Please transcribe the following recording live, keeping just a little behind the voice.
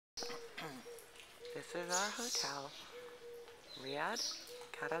This is our hotel, Riad,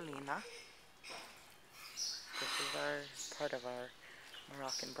 Catalina. This is part of our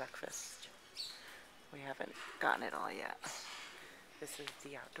Moroccan breakfast. We haven't gotten it all yet. This is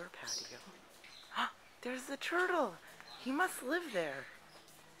the outdoor patio. There's the turtle! He must live there.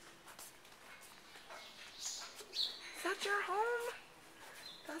 Is that your home?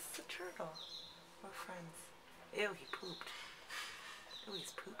 That's the turtle. We're friends. Ew, he pooped. Ew,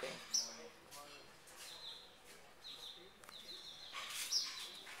 he's pooping.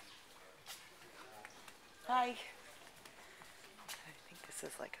 Hi. I think this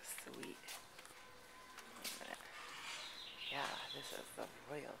is like a suite. Wait a minute. Yeah, this is the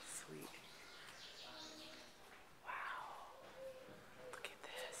royal suite. Wow. Look at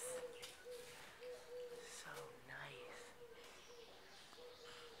this. So nice.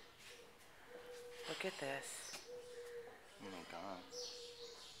 Look at this. Oh my god.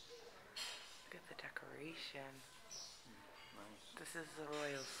 Look at the decoration. Nice. This is the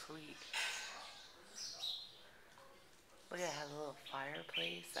royal suite. Look at it, has a little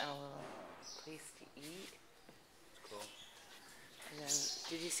fireplace and a little place to eat. Cool. And then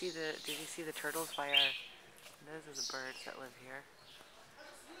did you see the turtles by our those are the birds that live here.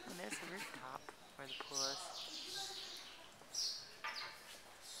 And there's the rooftop where the pool is.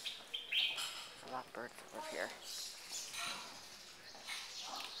 There's a lot of birds that live here.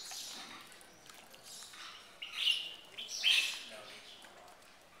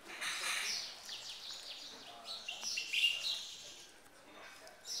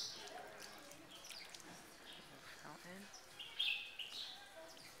 Fountain.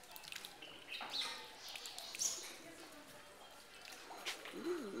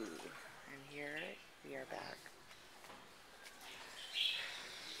 Ooh, and here we are back.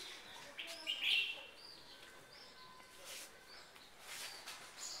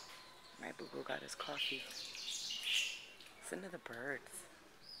 My boo-boo got his coffee. Listen to the birds.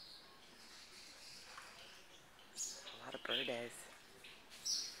 A lot of birdies.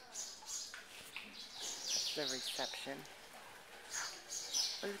 That's the reception.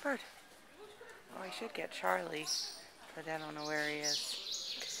 Look at the bird. Oh, I should get Charlie, but I don't know where he is.